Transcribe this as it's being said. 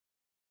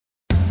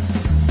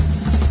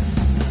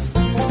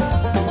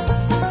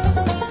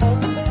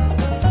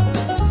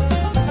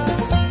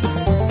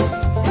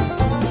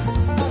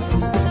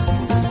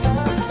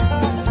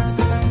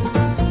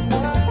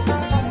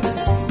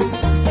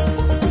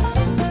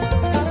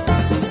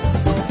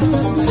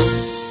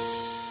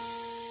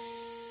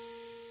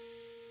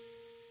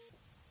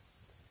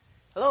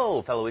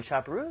Hello, fellow wood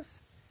chopperoos.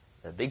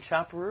 The Big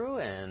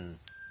Chopperoo and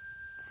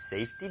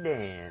Safety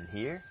Dan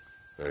here.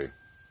 Hey.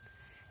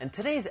 In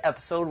today's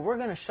episode, we're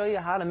going to show you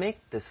how to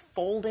make this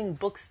folding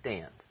book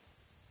stand.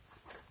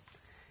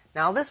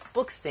 Now, this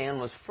book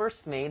stand was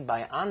first made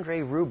by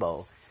Andre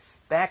Roubaud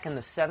back in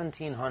the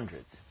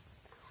 1700s.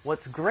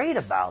 What's great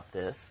about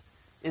this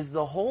is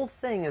the whole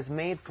thing is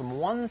made from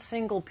one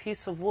single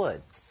piece of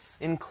wood,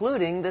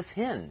 including this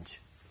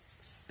hinge.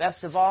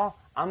 Best of all,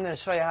 I'm going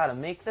to show you how to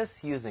make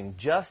this using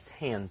just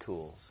hand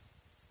tools.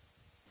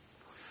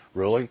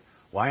 Really?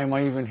 Why am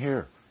I even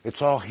here?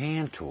 It's all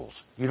hand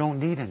tools. You don't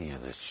need any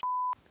of this.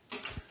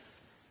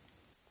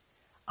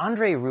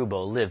 Andre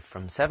Roubaud lived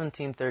from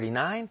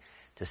 1739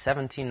 to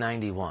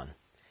 1791,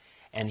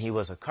 and he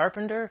was a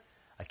carpenter,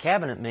 a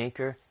cabinet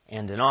maker,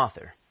 and an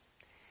author.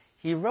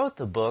 He wrote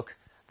the book,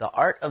 The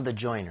Art of the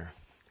Joiner,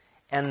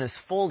 and this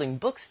folding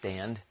book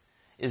stand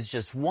is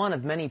just one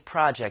of many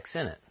projects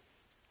in it.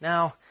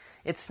 Now,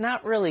 it's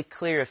not really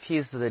clear if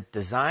he's the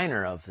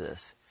designer of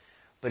this,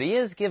 but he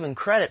is given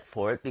credit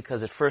for it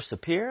because it first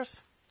appears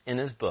in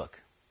his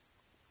book.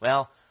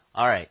 Well,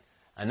 all right,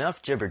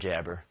 enough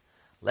jibber-jabber.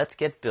 Let's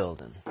get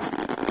building.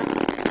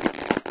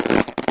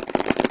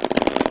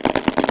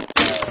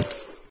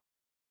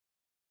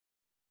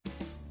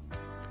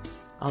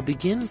 I'll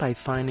begin by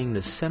finding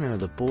the center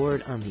of the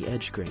board on the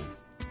edge grain.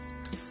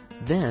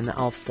 Then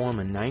I'll form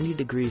a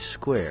 90-degree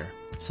square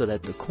so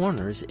that the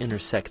corners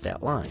intersect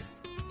that line.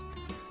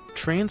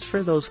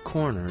 Transfer those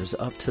corners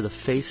up to the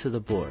face of the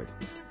board,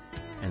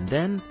 and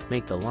then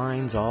make the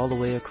lines all the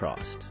way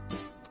across.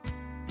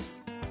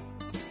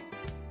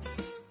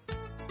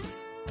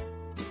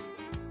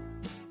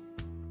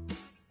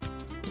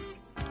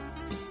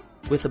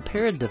 With a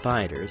pair of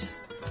dividers,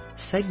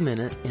 segment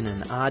it in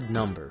an odd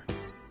number.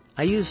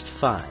 I used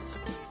 5.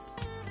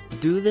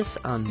 Do this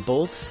on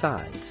both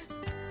sides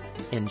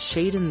and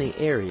shade in the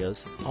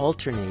areas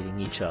alternating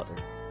each other.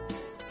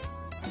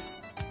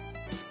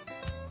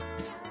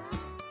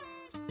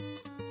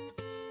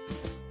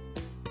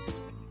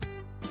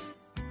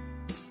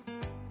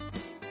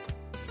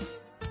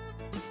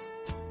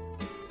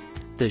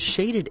 The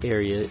shaded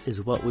area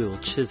is what we will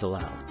chisel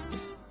out.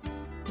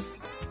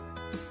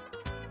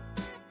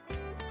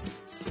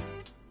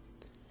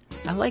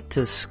 I like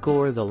to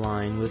score the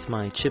line with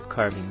my chip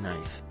carving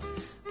knife.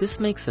 This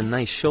makes a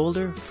nice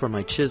shoulder for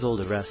my chisel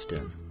to rest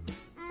in.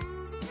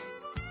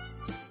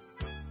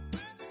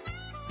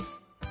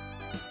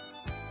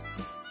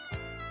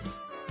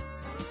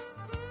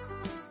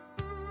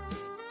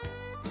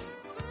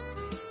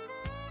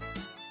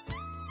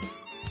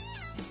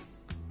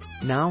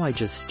 Now I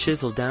just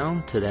chisel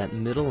down to that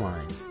middle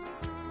line.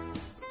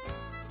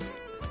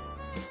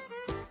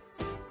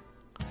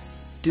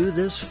 Do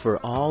this for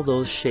all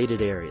those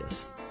shaded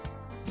areas.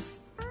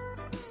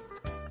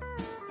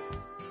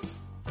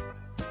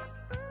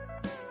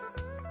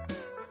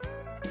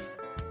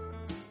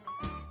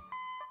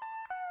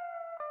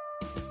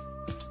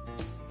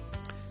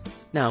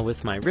 Now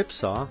with my rip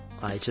saw,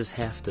 I just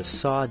have to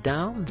saw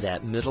down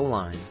that middle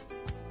line.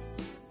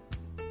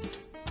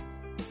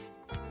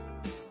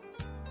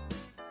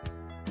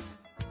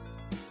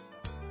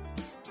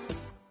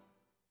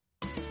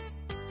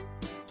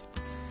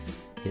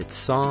 It's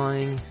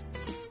sawing,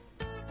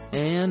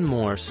 and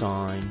more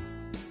sawing,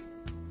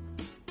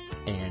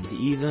 and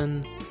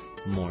even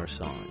more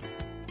sawing.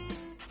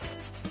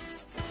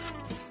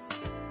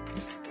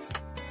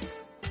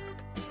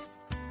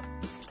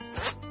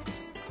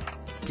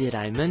 Did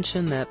I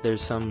mention that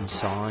there's some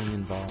sawing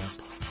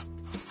involved?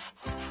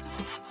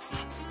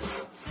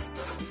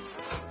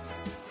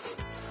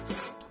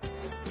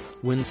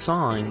 When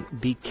sawing,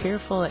 be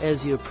careful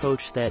as you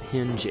approach that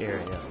hinge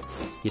area.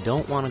 You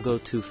don't want to go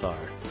too far.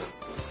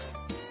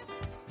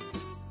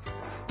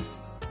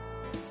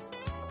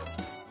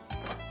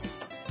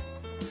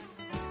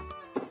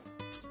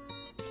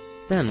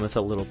 Then, with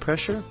a little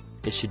pressure,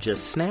 it should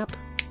just snap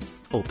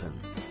open.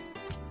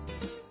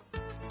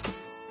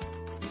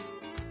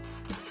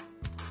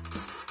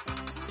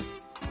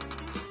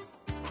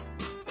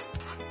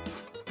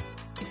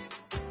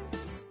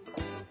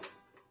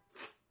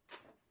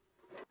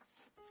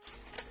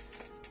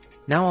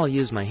 Now I'll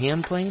use my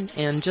hand plane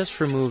and just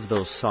remove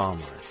those saw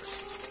marks.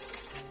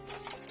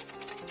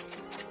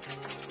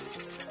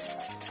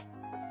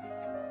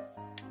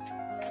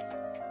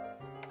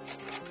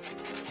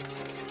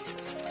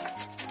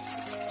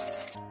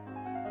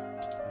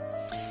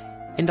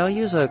 And I'll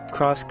use a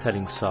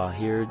cross-cutting saw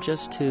here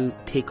just to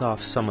take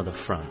off some of the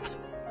front.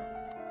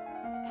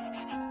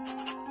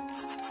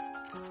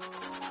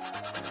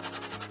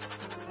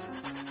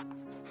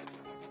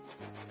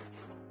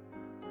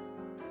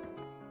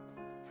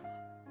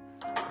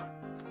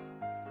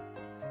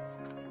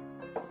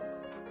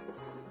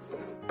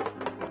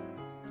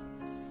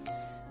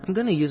 I'm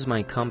going to use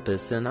my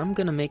compass and I'm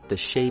going to make the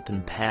shape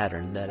and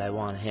pattern that I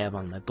want to have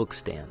on my book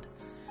stand.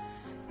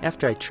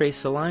 After I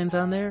trace the lines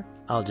on there,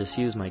 I'll just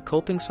use my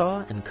coping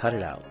saw and cut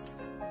it out.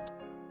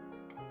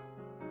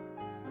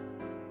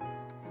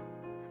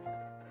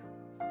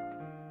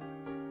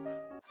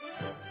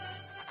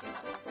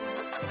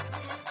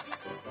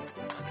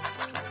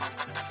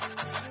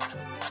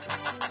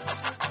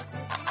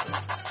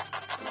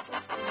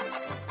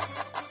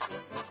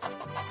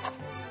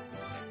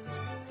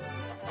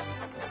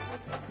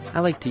 I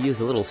like to use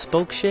a little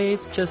spoke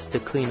shave just to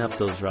clean up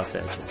those rough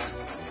edges.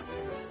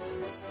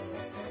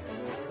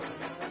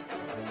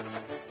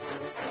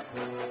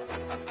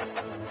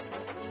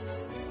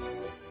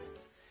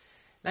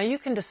 Now you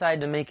can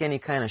decide to make any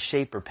kind of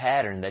shape or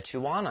pattern that you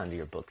want onto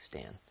your book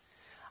stand.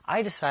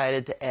 I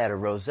decided to add a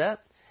rosette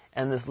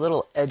and this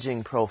little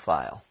edging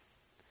profile.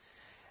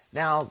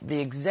 Now the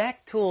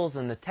exact tools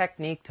and the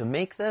technique to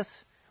make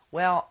this,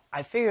 well,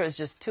 I figure it was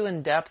just too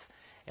in-depth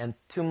and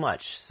too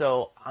much,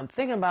 so I'm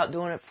thinking about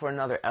doing it for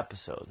another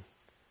episode.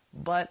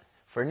 But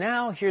for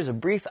now, here's a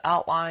brief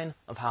outline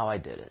of how I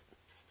did it.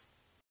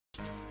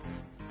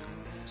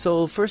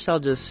 So first I'll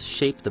just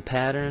shape the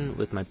pattern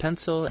with my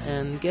pencil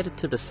and get it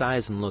to the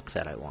size and look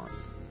that I want.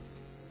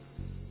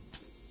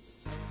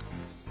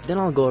 Then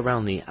I'll go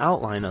around the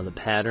outline of the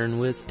pattern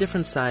with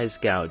different size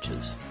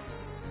gouges.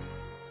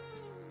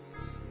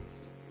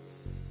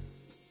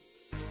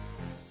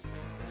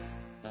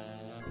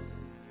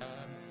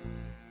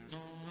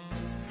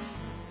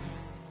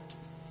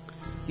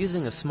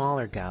 Using a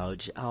smaller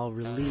gouge, I'll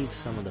relieve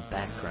some of the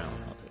background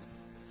of it.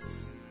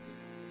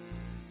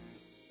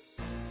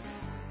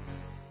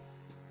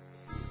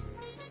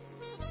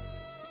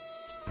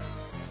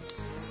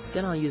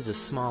 Then I'll use a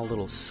small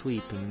little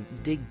sweep and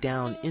dig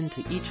down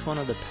into each one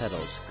of the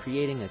petals,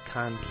 creating a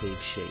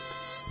concave shape.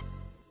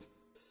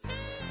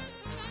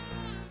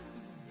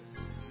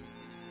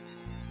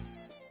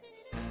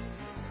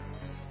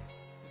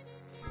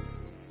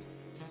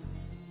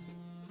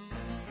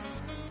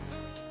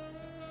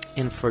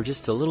 And for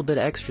just a little bit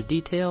of extra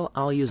detail,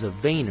 I'll use a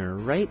veiner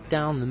right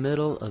down the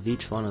middle of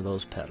each one of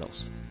those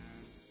petals.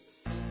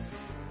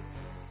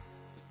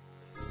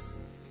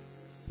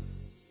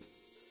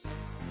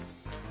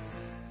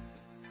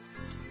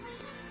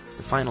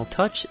 The final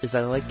touch is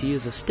I like to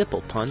use a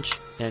stipple punch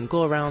and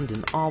go around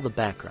in all the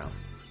background.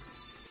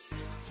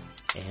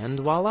 And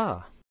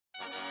voila!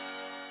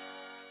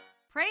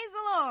 Praise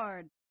the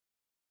Lord!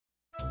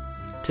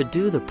 To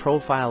do the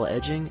profile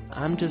edging,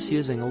 I'm just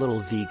using a little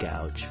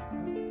V-gouge.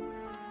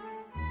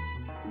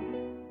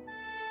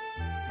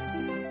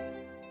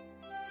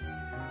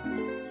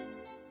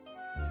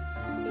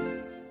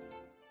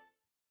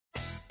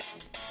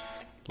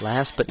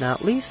 Last but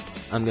not least,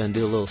 I'm going to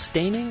do a little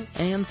staining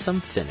and some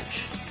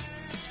finish.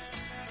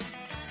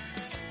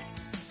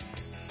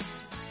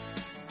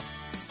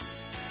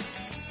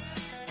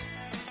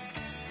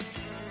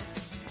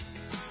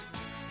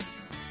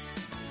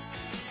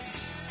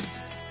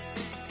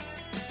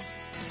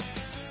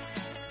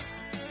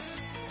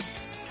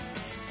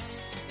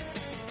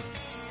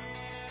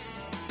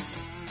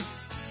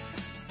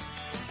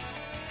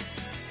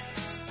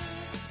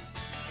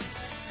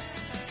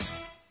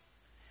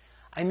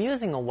 I'm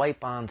using a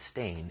wipe-on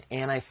stain,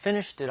 and I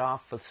finished it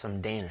off with some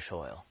Danish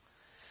oil.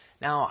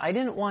 Now, I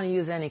didn't want to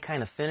use any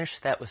kind of finish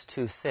that was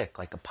too thick,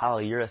 like a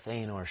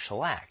polyurethane or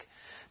shellac,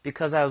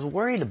 because I was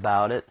worried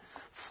about it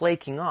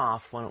flaking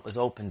off when it was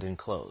opened and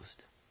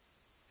closed.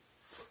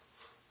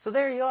 So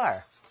there you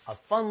are, a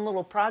fun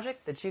little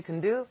project that you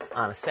can do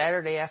on a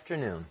Saturday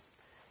afternoon.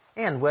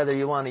 And whether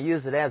you want to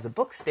use it as a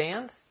book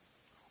stand,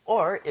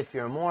 or if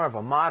you're more of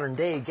a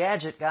modern-day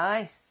gadget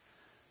guy,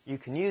 you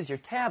can use your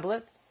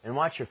tablet and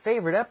watch your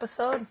favorite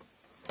episode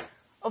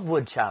of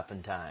Wood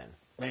Chopping Time.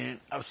 Man,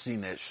 I've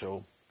seen that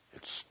show.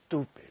 It's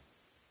stupid.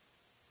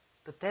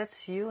 But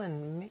that's you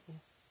and me.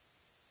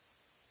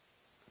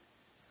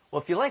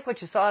 Well, if you like what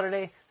you saw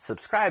today,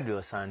 subscribe to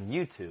us on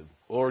YouTube.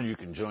 Or you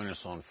can join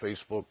us on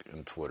Facebook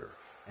and Twitter.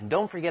 And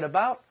don't forget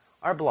about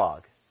our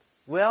blog.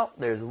 Well,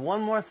 there's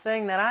one more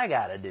thing that I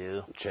gotta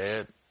do.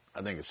 Chad,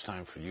 I think it's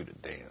time for you to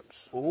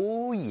dance.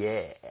 Oh,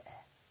 yeah.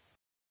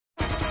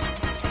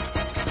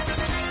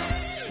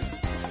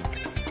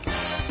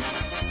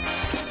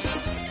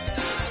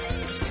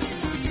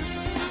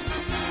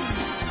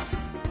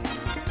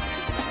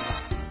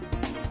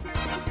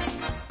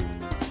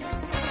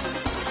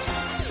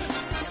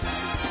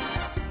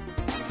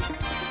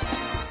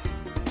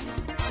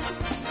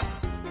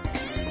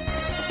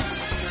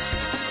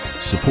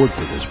 Support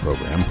for this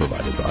program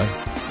provided by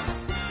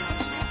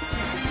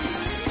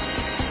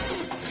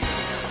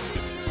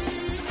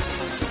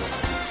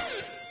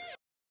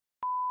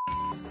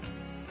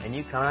And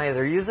you can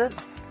either use it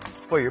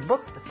for your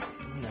book.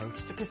 No,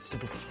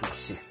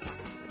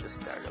 just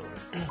start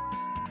over.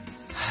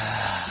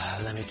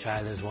 Let me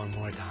try this one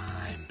more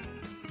time.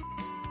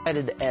 I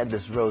decided to add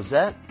this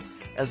rosette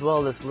as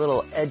well as this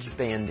little edge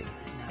banding.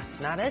 No, it's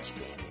not edge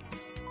banding.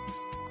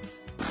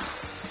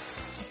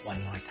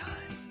 One more time.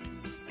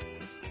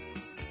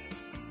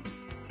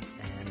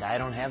 And I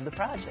don't have the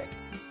project.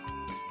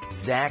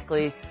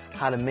 Exactly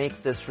how to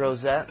make this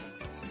rosette?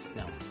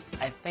 No,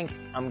 I think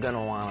I'm going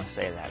to want to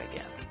say that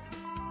again.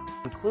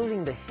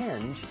 Including the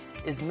hinge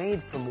is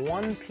made from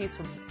one piece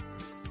of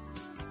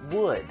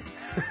wood.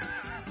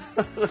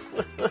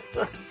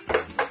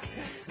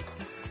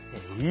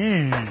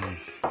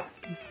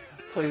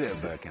 Play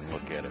that back and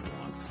look at it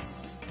once.